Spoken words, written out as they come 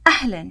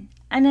أهلا،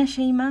 أنا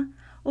شيماء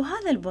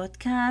وهذا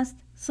البودكاست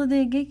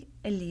صديقك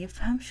اللي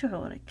يفهم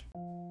شعورك.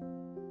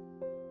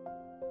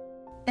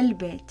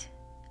 البيت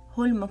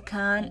هو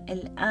المكان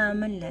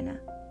الآمن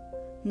لنا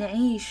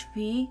نعيش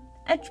فيه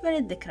أجمل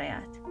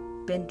الذكريات.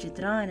 بين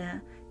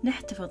جدرانه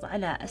نحتفظ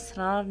على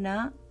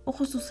أسرارنا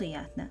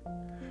وخصوصياتنا.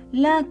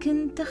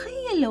 لكن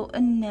تخيل لو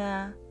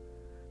أن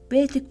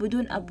بيتك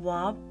بدون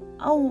أبواب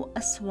أو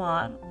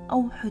أسوار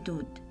أو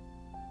حدود،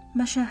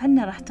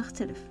 مشاعرنا راح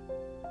تختلف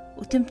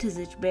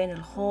وتمتزج بين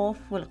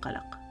الخوف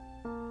والقلق،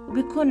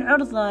 وبيكون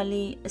عرضة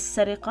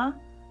للسرقة،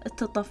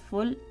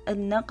 التطفل،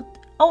 النقد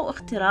أو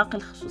اختراق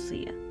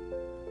الخصوصية.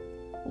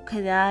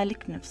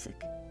 وكذلك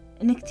نفسك،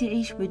 إنك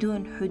تعيش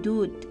بدون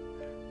حدود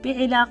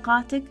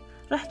بعلاقاتك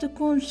راح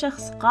تكون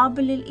شخص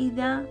قابل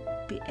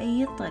للإيذاء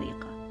بأي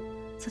طريقة،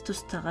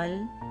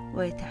 ستستغل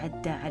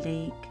ويتعدى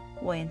عليك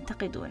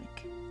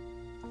وينتقدونك.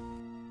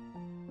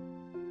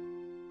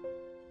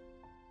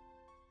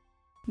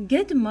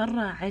 قد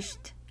مرة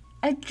عشت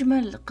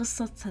أجمل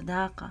قصة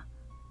صداقة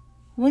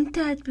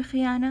وانتهت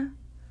بخيانة،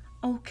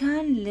 أو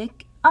كان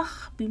لك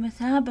أخ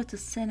بمثابة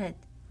السند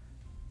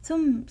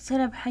ثم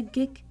سلب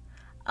حقك،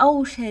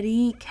 أو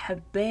شريك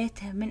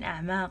حبيته من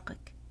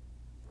أعماقك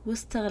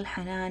واستغل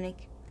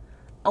حنانك،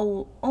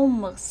 أو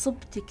أم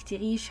غصبتك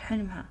تعيش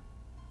حلمها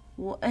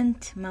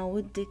وأنت ما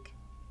ودك.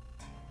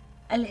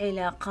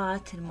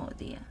 العلاقات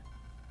المؤذية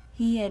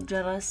هي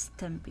جرس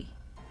تنبيه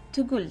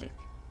تقولك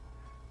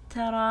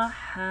ترى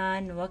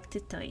حان وقت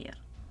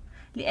التغيير،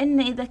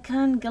 لأن إذا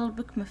كان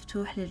قلبك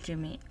مفتوح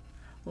للجميع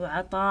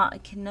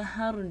وعطائك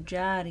نهر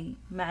جاري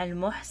مع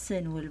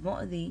المحسن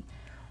والمؤذي،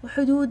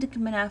 وحدودك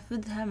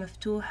منافذها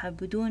مفتوحة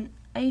بدون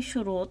أي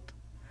شروط،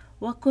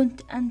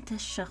 وكنت أنت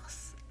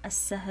الشخص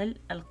السهل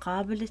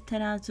القابل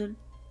للتنازل،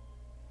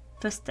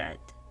 فاستعد،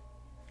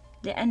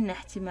 لأن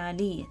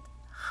احتمالية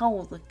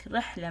خوضك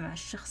رحلة مع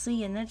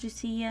الشخصية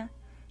النرجسية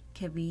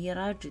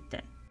كبيرة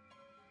جدا.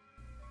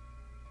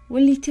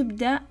 واللي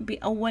تبدأ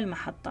بأول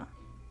محطة،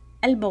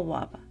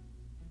 البوابة.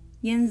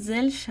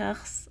 ينزل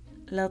شخص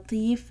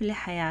لطيف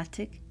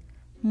لحياتك،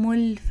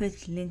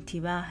 ملفت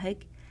لانتباهك،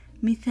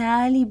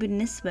 مثالي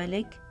بالنسبة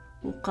لك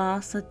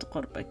وقاصد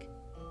قربك.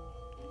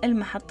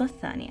 المحطة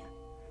الثانية،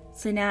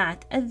 صناعة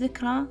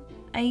الذكرى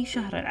أي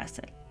شهر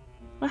العسل.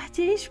 راح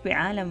تعيش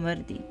بعالم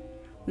وردي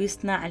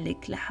ويصنع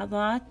لك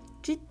لحظات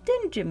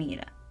جدا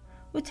جميلة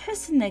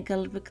وتحس ان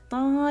قلبك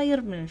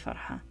طاير من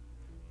الفرحة.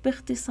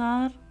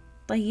 باختصار،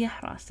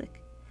 طيح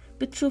راسك،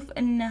 بتشوف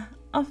انه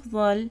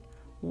أفضل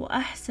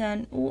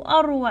وأحسن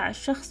وأروع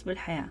شخص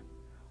بالحياة،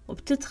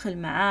 وبتدخل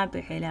معاه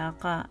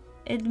بعلاقة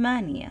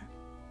إدمانية.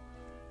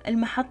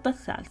 المحطة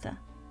الثالثة،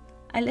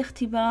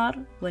 الاختبار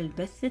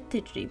والبث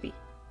التجريبي.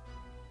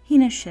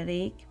 هنا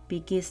الشريك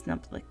بيقيس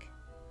نبضك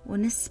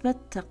ونسبة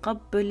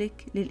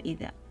تقبلك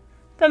للإيذاء،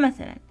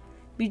 فمثلا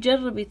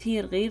بيجرب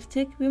يثير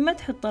غيرتك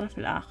بمدح الطرف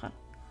الآخر،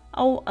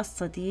 أو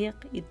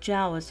الصديق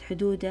يتجاوز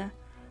حدوده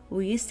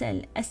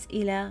ويسأل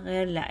أسئلة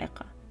غير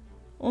لائقة.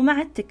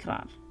 ومع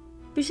التكرار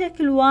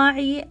بشكل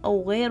واعي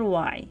أو غير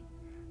واعي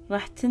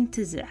راح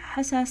تنتزع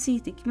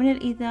حساسيتك من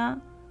الإيذاء،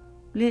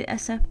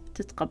 وللأسف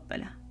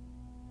تتقبله.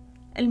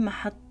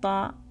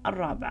 المحطة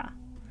الرابعة،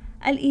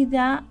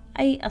 الإيذاء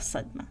أي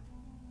الصدمة.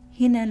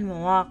 هنا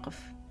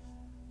المواقف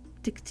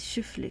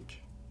تكتشف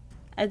لك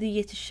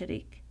أذية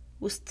الشريك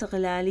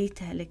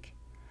واستغلاليته لك،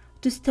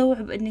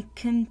 وتستوعب أنك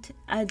كنت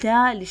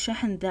أداة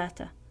لشحن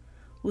ذاته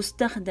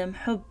واستخدم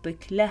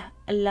حبك له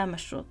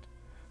اللامشروط،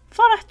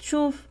 فرح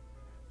تشوف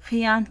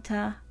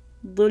خيانته،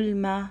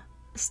 ظلمه،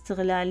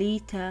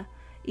 استغلاليته،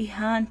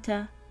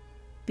 إهانته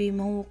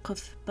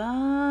بموقف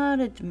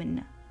بارد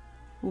منه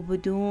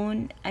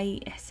وبدون أي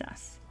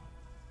إحساس.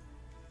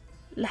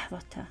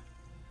 لحظتها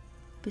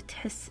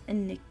بتحس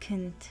أنك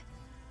كنت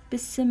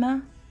بالسماء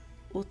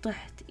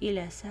وطحت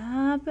إلى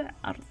سابع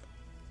أرض،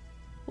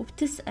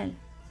 وبتسأل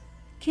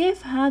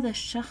كيف هذا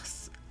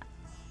الشخص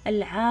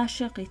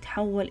العاشق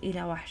يتحول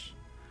إلى وحش،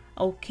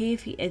 أو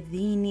كيف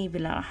يأذيني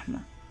بلا رحمة،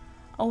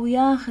 أو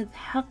ياخذ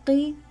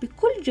حقي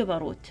بكل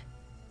جبروت.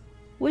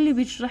 واللي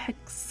بيجرحك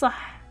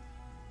صح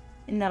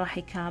إنه راح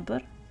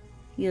يكابر،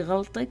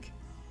 يغلطك،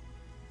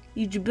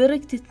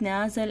 يجبرك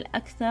تتنازل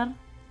أكثر،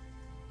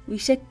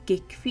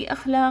 ويشكك في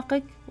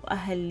أخلاقك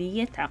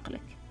وأهلية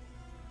عقلك.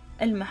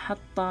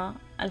 المحطة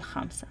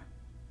الخامسة،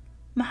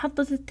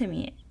 محطة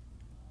التمييع.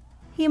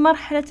 هي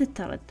مرحلة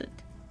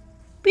التردد.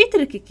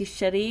 بيتركك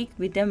الشريك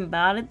بدم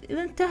بارد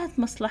إذا انتهت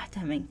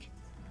مصلحته منك،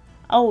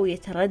 أو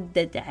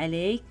يتردد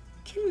عليك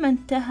كل ما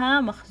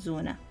انتهى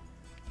مخزونه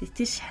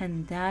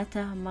لتشحن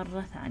ذاته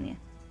مرة ثانية.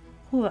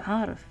 هو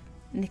عارف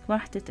إنك ما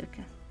راح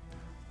تتركه،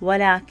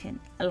 ولكن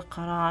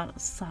القرار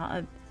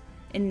الصائب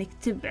إنك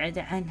تبعد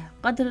عنه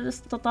قدر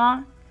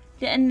الاستطاع،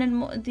 لأن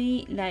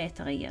المؤذي لا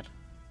يتغير،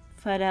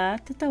 فلا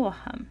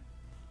تتوهم.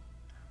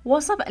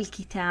 وصف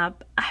الكتاب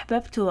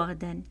أحببت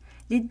وغدا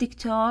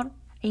للدكتور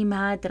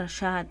عماد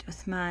رشاد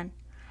عثمان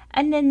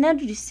أن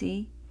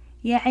النرجسي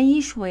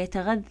يعيش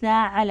ويتغذى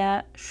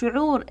على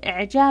شعور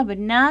إعجاب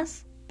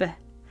الناس به،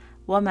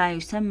 وما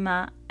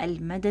يسمى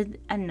المدد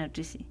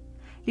النرجسي،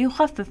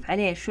 ليخفف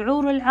عليه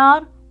شعور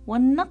العار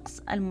والنقص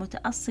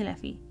المتأصلة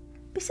فيه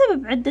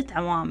بسبب عدة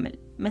عوامل،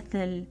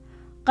 مثل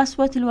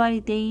قسوة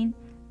الوالدين،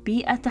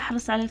 بيئة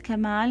تحرص على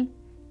الكمال،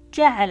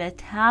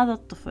 جعلت هذا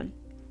الطفل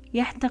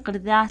يحتقر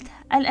ذاته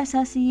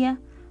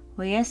الأساسية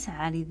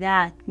ويسعى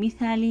لذات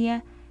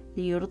مثالية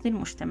ليرضي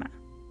المجتمع.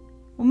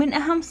 ومن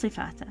أهم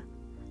صفاته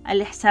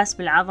الإحساس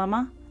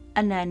بالعظمة،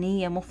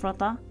 أنانية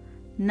مفرطة،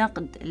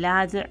 نقد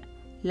لاذع،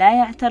 لا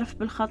يعترف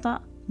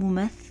بالخطأ،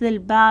 ممثل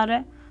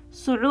بارع،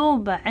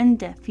 صعوبة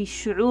عنده في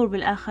الشعور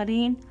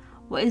بالآخرين،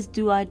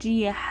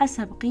 وازدواجية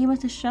حسب قيمة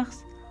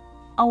الشخص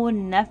أو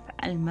النفع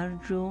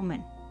المرجو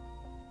منه.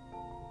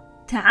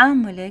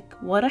 تعاملك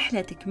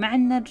ورحلتك مع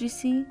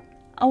النرجسي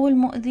أو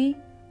المؤذي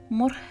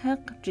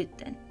مرهق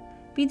جدا،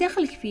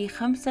 بيدخلك في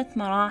 5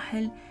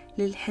 مراحل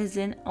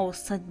للحزن أو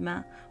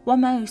الصدمة،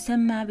 وما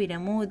يسمى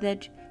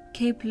بنموذج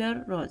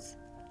كيبلر روز.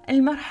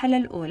 المرحلة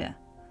الأولى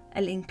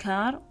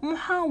الإنكار،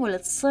 محاولة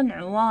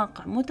صنع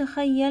واقع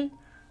متخيل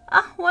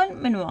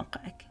أهون من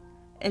واقعك.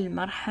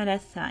 المرحلة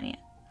الثانية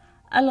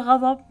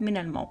الغضب من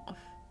الموقف.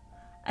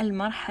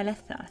 المرحلة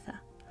الثالثة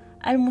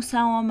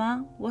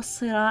المساومة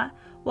والصراع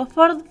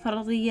وفرض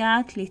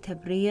فرضيات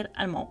لتبرير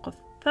الموقف،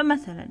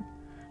 فمثلا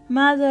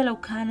ماذا لو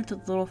كانت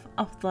الظروف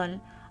أفضل،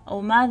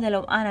 أو ماذا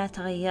لو أنا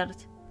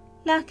تغيرت،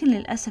 لكن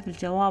للأسف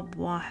الجواب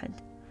واحد،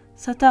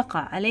 ستقع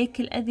عليك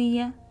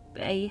الأذية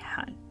بأي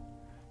حال.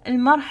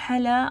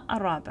 المرحلة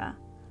الرابعة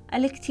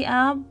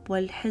الاكتئاب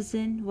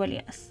والحزن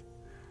واليأس.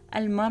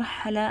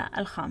 المرحلة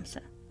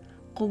الخامسة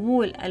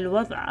قبول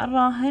الوضع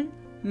الراهن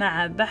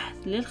مع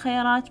بحث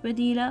للخيارات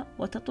بديلة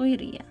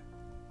وتطويرية.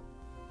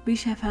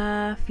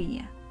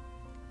 بشفافية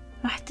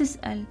راح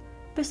تسأل،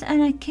 بس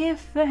أنا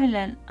كيف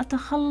فعلا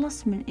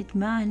أتخلص من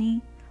إدماني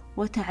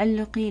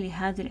وتعلقي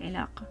لهذه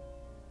العلاقة؟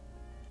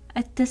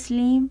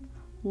 التسليم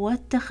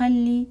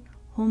والتخلي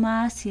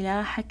هما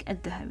سلاحك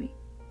الذهبي.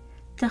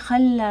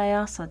 تخلى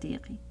يا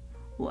صديقي،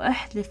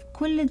 واحذف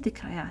كل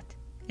الذكريات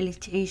اللي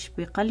تعيش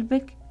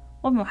بقلبك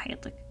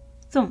وبمحيطك،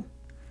 ثم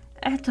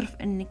اعترف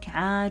أنك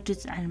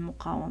عاجز عن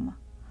المقاومة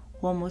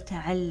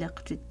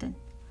ومتعلق جدا،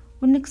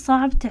 وأنك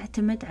صعب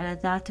تعتمد على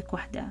ذاتك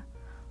وحدها،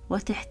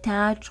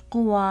 وتحتاج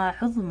قوة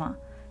عظمى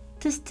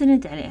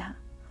تستند عليها،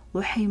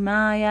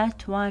 وحماية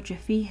تواجه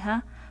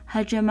فيها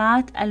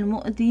هجمات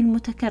المؤذي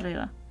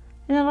المتكررة،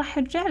 لأنه راح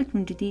يرجع لك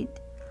من جديد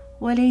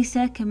وليس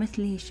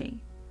كمثله شيء.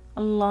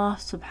 الله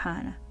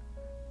سبحانه،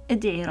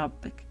 ادعي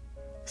ربك،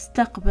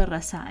 استقبل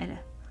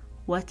رسائله،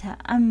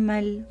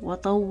 وتأمل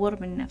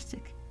وطور من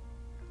نفسك.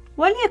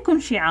 وليكن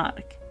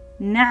شعارك: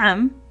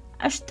 نعم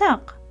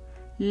أشتاق،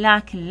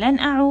 لكن لن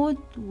أعود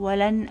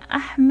ولن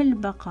أحمل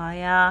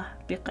بقاياه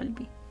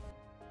بقلبي.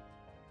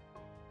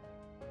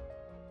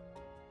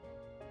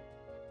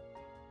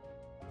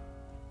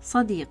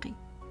 صديقي،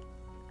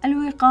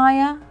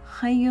 الوقاية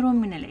خير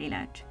من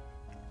العلاج.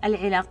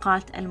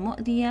 العلاقات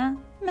المؤذية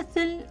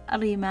مثل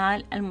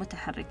الرمال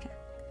المتحركة،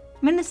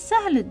 من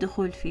السهل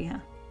الدخول فيها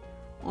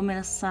ومن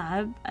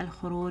الصعب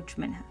الخروج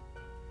منها.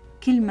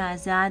 كل ما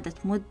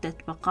زادت مدة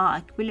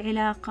بقائك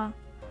بالعلاقة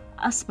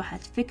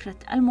أصبحت فكرة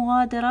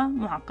المغادرة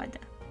معقدة،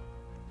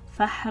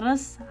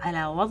 فاحرص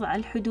على وضع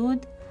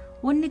الحدود،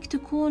 وأنك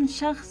تكون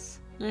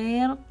شخص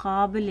غير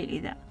قابل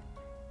للإيذاء.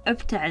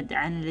 ابتعد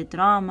عن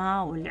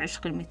الدراما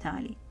والعشق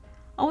المثالي،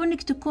 أو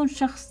أنك تكون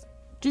شخص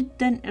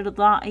جدا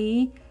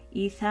إرضائي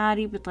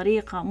إيثاري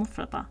بطريقة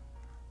مفرطة،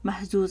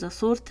 مهزوز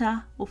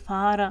صورته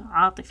وفارغ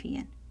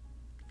عاطفيا.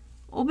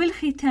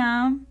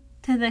 وبالختام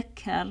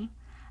تذكر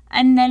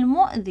أن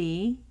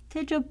المؤذي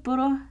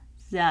تجبره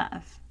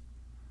زائف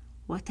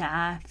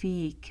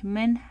وتعافيك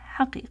منه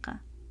حقيقة.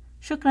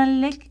 شكرا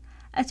لك،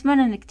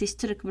 أتمنى أنك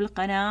تشترك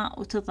بالقناة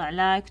وتضع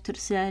لايك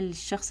وترسل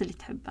للشخص اللي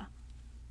تحبه.